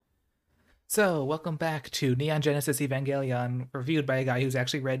So, welcome back to Neon Genesis Evangelion, reviewed by a guy who's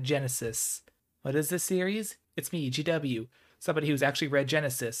actually read Genesis. What is this series? It's me, GW, somebody who's actually read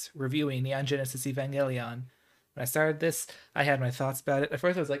Genesis, reviewing Neon Genesis Evangelion. When I started this, I had my thoughts about it. At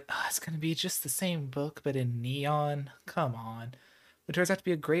first, I was like, oh, it's going to be just the same book, but in neon? Come on. It turns out to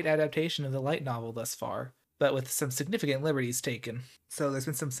be a great adaptation of the light novel thus far, but with some significant liberties taken. So, there's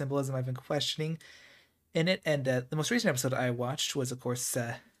been some symbolism I've been questioning in it, and the most recent episode I watched was, of course,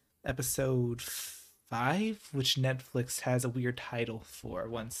 episode 5, which Netflix has a weird title for.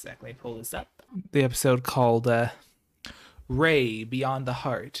 One sec, let me pull this up. The episode called Ray Beyond the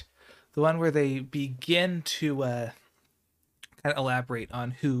Heart. The one where they begin to kind of elaborate on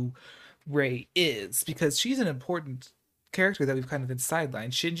who Ray is, because she's an important character that we've kind of been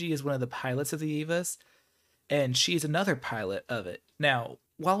sidelined. Shinji is one of the pilots of the Evas, and she's another pilot of it. Now,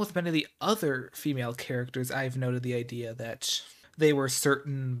 while with many of the other female characters, I've noted the idea that they were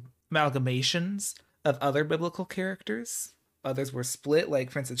certain amalgamations of other biblical characters. Others were split, like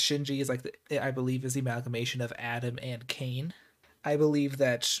for instance, Shinji is I believe is the amalgamation of Adam and Cain. I believe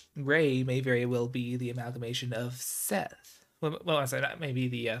that Rey may very well be the amalgamation of Seth. Well, I said that may be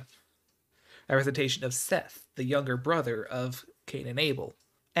the representation of Seth, the younger brother of Cain and Abel.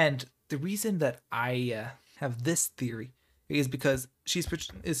 And the reason that I have this theory is because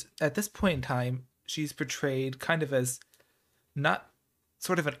is at this point in time she's portrayed kind of as not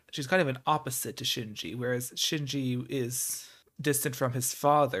she's kind of an opposite to Shinji, whereas Shinji is distant from his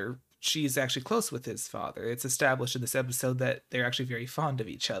father. She's actually close with his father. It's established in this episode that they're actually very fond of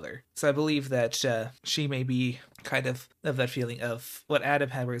each other. So I believe that she may be kind of that feeling of what Adam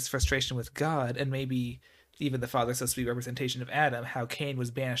had, where his frustration with God, and maybe even the father's supposed to be a representation of Adam, how Cain was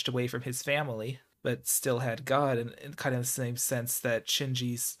banished away from his family, but still had God, and in kind of the same sense that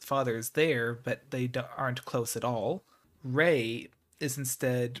Shinji's father is there, but they aren't close at all. Rey is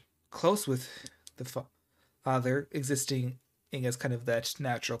instead close with the father, existing as kind of that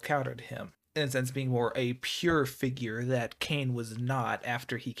natural counter to him, in a sense being more a pure figure that Cain was not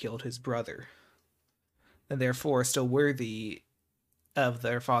after he killed his brother, and therefore still worthy of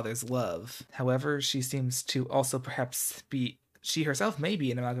their father's love. However, she seems to also perhaps be, she herself may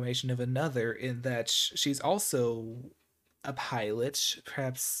be an amalgamation of another, in that she's also a pilot,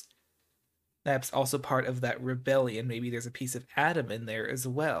 perhaps also part of that rebellion. Maybe there's a piece of Adam in there as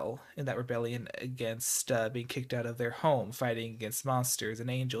well, in that rebellion against being kicked out of their home, fighting against monsters and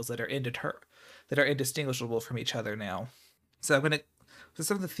angels that are indistinguishable from each other now. So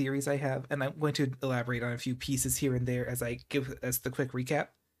some of the theories I have, and I'm going to elaborate on a few pieces here and there as I give us the quick recap.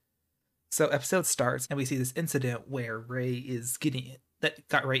 So episode starts, and we see this incident where Rey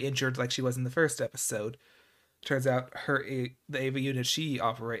got Rey injured like she was in the first episode. Turns out the Ava unit she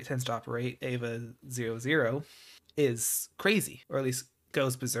tends to operate, Ava 00, is crazy, or at least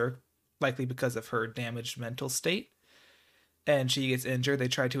goes berserk, likely because of her damaged mental state. And she gets injured. They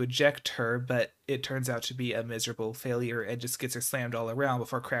try to eject her, but it turns out to be a miserable failure and just gets her slammed all around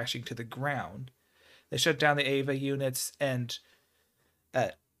before crashing to the ground. They shut down the Ava units, and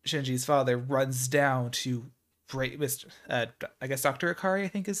Shinji's father runs down to break I guess Dr. Akari, I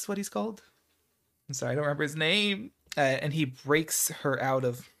think is what he's called. I'm sorry, I don't remember his name. And he breaks her out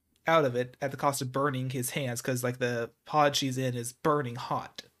of it at the cost of burning his hands, because like the pod she's in is burning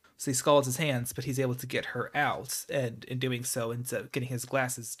hot. So he scalds his hands, but he's able to get her out, and in doing so ends up getting his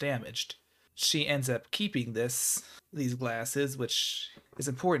glasses damaged. She ends up keeping these glasses, which is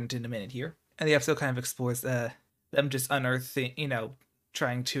important in a minute here. And the episode kind of explores them just unearthing,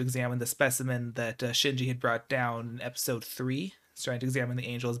 trying to examine the specimen that Shinji had brought down in episode 3. He's trying to examine the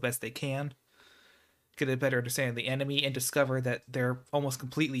angel as best they can, get a better understanding of the enemy, and discover that they're almost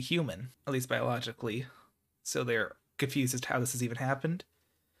completely human, at least biologically. So they're confused as to how this has even happened.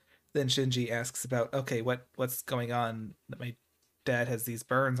 Then Shinji asks about, okay, what's going on? That my dad has these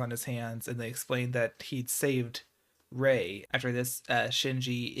burns on his hands, and they explain that he'd saved Rey. After this,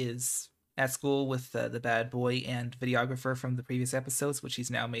 Shinji is at school with the bad boy and videographer from the previous episodes, which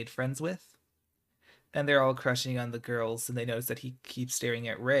he's now made friends with. And they're all crushing on the girls, and they notice that he keeps staring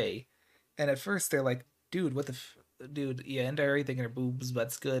at Rey. And at first they're like, dude, what the dude, yeah, into everything in her boobs, but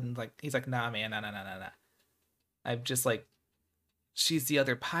it's good. And like, he's like, nah, man, nah. I'm just like, she's the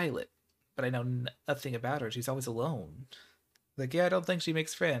other pilot, but I know nothing about her. She's always alone. Like, yeah, I don't think she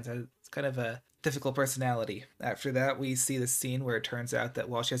makes friends. It's kind of a difficult personality. After that, we see the scene where it turns out that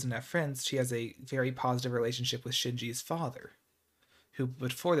while she doesn't have friends, she has a very positive relationship with Shinji's father, who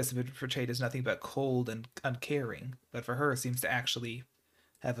before this had been portrayed as nothing but cold and uncaring, but for her seems to actually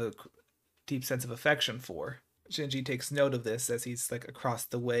have a deep sense of affection for. Shinji takes note of this as he's like across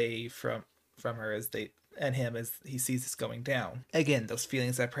the way from her, as and him as he sees this going down. Again, those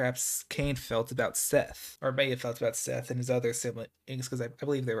feelings that perhaps Cain felt about Seth, or may have felt about Seth and his other siblings, because I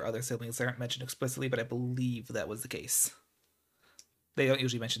believe there were other siblings that aren't mentioned explicitly, but I believe that was the case. They don't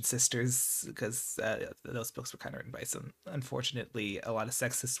usually mention sisters because those books were kind of written by some, unfortunately, a lot of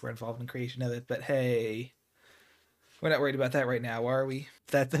sexists were involved in creation of it, but hey, we're not worried about that right now, are we?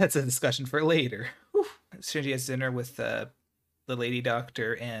 That's a discussion for later. Whew. Shinji has dinner with the lady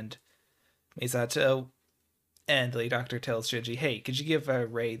doctor and Misato, and the lady doctor tells Shinji, hey, could you give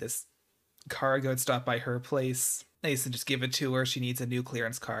Rei this card? Go and stop by her place. Nice, and just give it to her. She needs a new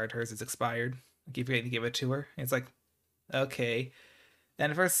clearance card. Hers is expired. I keep forgetting to give it to her. And it's like, okay.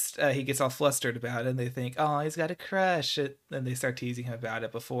 And at first, he gets all flustered about it, and they think, oh, he's got a crush. Then they start teasing him about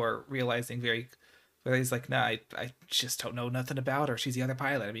it before realizing he's like, nah, I just don't know nothing about her. She's the other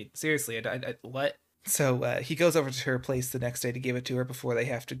pilot. I mean, seriously, what? So he goes over to her place the next day to give it to her before they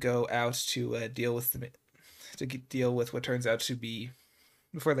have to go out to deal with what turns out to be,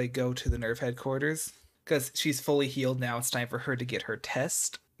 before they go to the Nerve headquarters. Because she's fully healed now, it's time for her to get her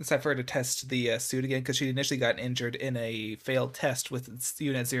test. It's time for her to test the suit again, because she initially got injured in a failed test with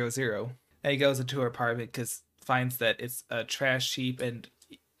Unit 00. And he goes into her apartment because finds that it's a trash heap and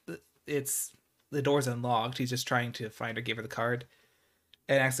the door's unlocked. He's just trying to find her, give her the card,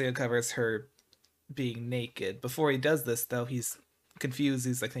 and actually uncovers her being naked. Before he does this, though, he's confused.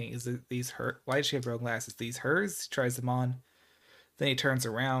 He's like thinking, is these her? Why does she have broken glasses? These hers? He tries them on. Then he turns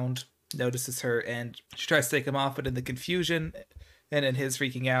around, notices her, and she tries to take them off, but in the confusion and in his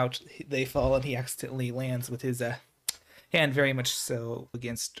freaking out, they fall, and he accidentally lands with his hand very much so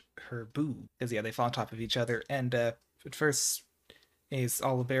against her boob. Because, yeah, they fall on top of each other. And at first, he's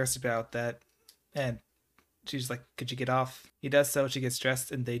all embarrassed about that. And she's like, could you get off? He does so, she gets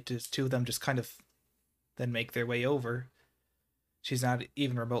dressed, and two of them just kind of then make their way over. She's not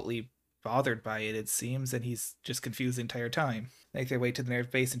even remotely bothered by it, it seems, and he's just confused the entire time. They make their way to the Nerve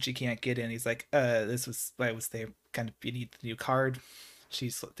base, and she can't get in. He's like, this was why I was there. Kind of, you need the new card.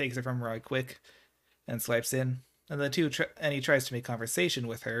 She takes it from her right quick and swipes in. And the two, and he tries to make conversation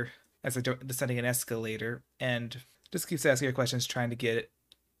with her as they're descending an escalator, and just keeps asking her questions, trying to get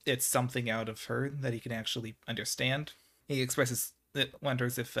it's something out of her that he can actually understand. He expresses,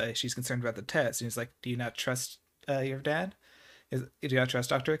 wonders if she's concerned about the test, and he's like, do you not trust your dad? Do you not trust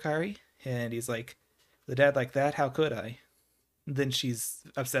Dr. Akari? And he's like, the dad like that? How could I? And then she's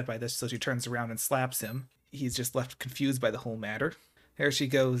upset by this, so she turns around and slaps him. He's just left confused by the whole matter. There she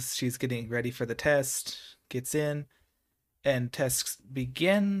goes. She's getting ready for the test, gets in, and test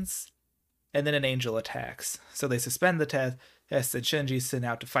begins, and then an angel attacks. So they suspend the test, and Shinji's sent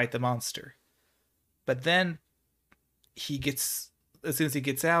out to fight the monster. But then as soon as he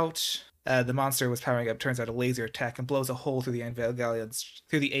gets out, the monster was powering up, turns out a laser attack, and blows a hole through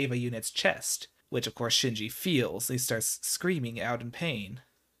the Eva unit's chest, which of course Shinji feels. He starts screaming out in pain.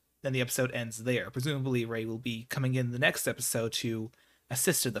 Then the episode ends there. Presumably Rei will be coming in the next episode to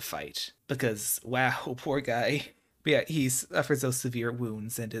assist in the fight, because wow, poor guy. But yeah, he suffers those severe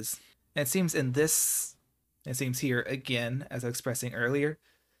wounds, and it seems here again, as I was expressing earlier,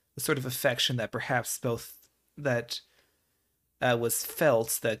 the sort of affection that perhaps was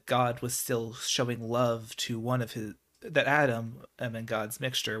felt, that God was still showing love to that Adam and God's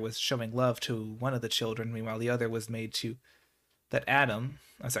mixture was showing love to one of the children, meanwhile the other was that Adam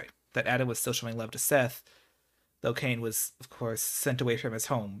was still showing love to Seth, though Cain was, of course, sent away from his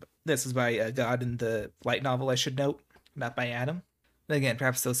home. This is by God in the light novel, I should note, not by Adam. And again,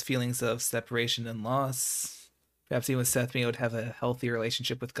 perhaps those feelings of separation and loss, perhaps even with Seth being able to have a healthier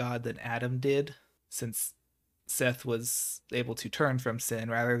relationship with God than Adam did, since Seth was able to turn from sin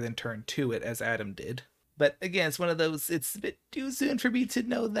rather than turn to it as Adam did. But again, it's one of those, it's a bit too soon for me to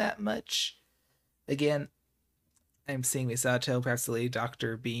know that much. Again, I'm seeing Misato, perhaps the lady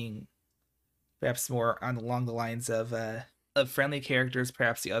doctor, being perhaps more along the lines of friendly characters,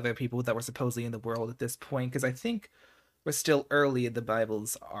 perhaps the other people that were supposedly in the world at this point, because I think we're still early in the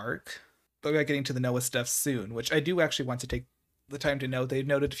Bible's arc, but we're getting to the Noah stuff soon, which I do actually want to take the time to note. They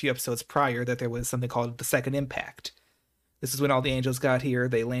noted a few episodes prior that there was something called the Second Impact. This is when all the angels got here.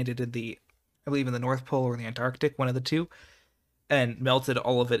 They landed in I believe in the North Pole or the Antarctic, one of the two, and melted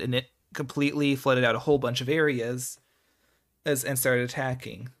all of it, and it completely flooded out a whole bunch of areas and started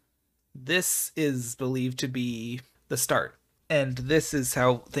attacking. This is believed to be the start, and this is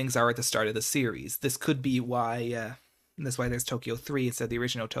how things are at the start of the series. This could be why that's why there's Tokyo 3 instead of the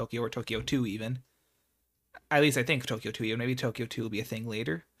original Tokyo, or Tokyo 2 even. At least I think Tokyo 2 even. Maybe Tokyo 2 will be a thing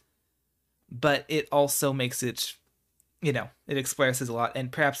later. But it also makes it, it expresses a lot,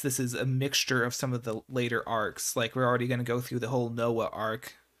 and perhaps this is a mixture of some of the later arcs. Like, we're already going to go through the whole Noah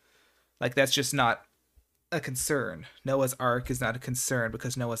arc. Like, that's just not a concern. Noah's Ark is not a concern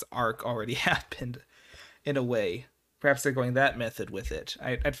because Noah's Ark already happened in a way. Perhaps they're going that method with it.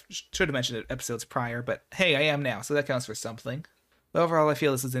 I should have mentioned it episodes prior, but hey, I am now, so that counts for something. But overall, I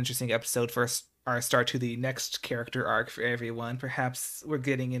feel this is an interesting episode for our start to the next character arc for everyone. Perhaps we're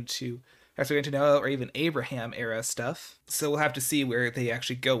getting into Noah or even Abraham era stuff. So we'll have to see where they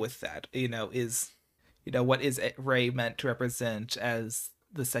actually go with that. What is Ray meant to represent as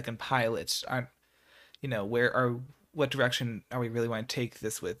the second pilot? What direction are we really want to take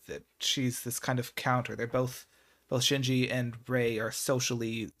this with it? She's this kind of counter. They're both Shinji and Ray are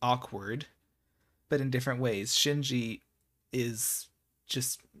socially awkward, but in different ways. Shinji is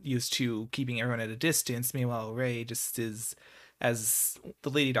just used to keeping everyone at a distance. Meanwhile, Ray just is, as the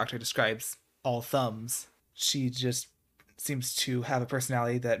lady doctor describes, all thumbs. She just seems to have a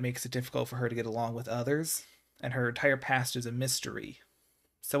personality that makes it difficult for her to get along with others, and her entire past is a mystery.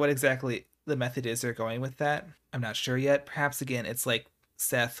 So what exactly the method is they're going with that, I'm not sure yet. Perhaps again it's like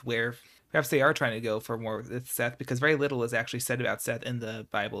Seth, where perhaps they are trying to go for more with Seth, because very little is actually said about Seth in the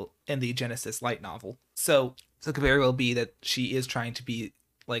Bible, in the Genesis light novel. So it could very well be that she is trying to be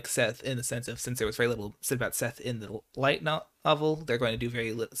like Seth in the sense of, since there was very little said about Seth in the light novel, they're going to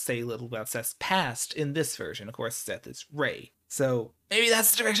do say little about Seth's past in this version. Of course, Seth is Ray. So maybe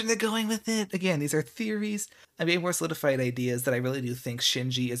that's the direction they're going with it. Again, these are theories. I mean, more solidified ideas that I really do think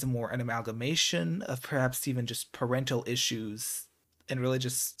Shinji is more an amalgamation of perhaps even just parental issues and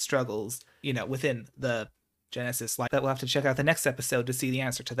religious struggles, within the Genesis life. That we'll have to check out the next episode to see the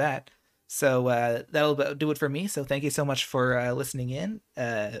answer to that. So that'll do it for me. So thank you so much for listening in.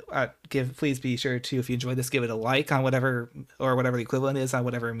 Please be sure to, if you enjoyed this, give it a like on whatever the equivalent is on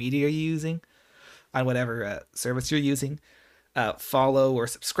whatever media you're using, on whatever service you're using. Follow or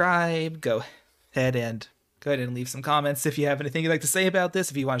subscribe. Go ahead and leave some comments if you have anything you'd like to say about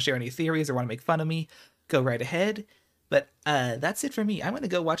this. If you want to share any theories or want to make fun of me, go right ahead. But that's it for me. I'm going to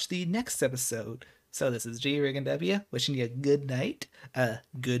go watch the next episode. So this is G Rig and W, wishing you a good night,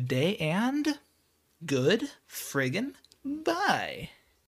 good day, and good friggin' bye.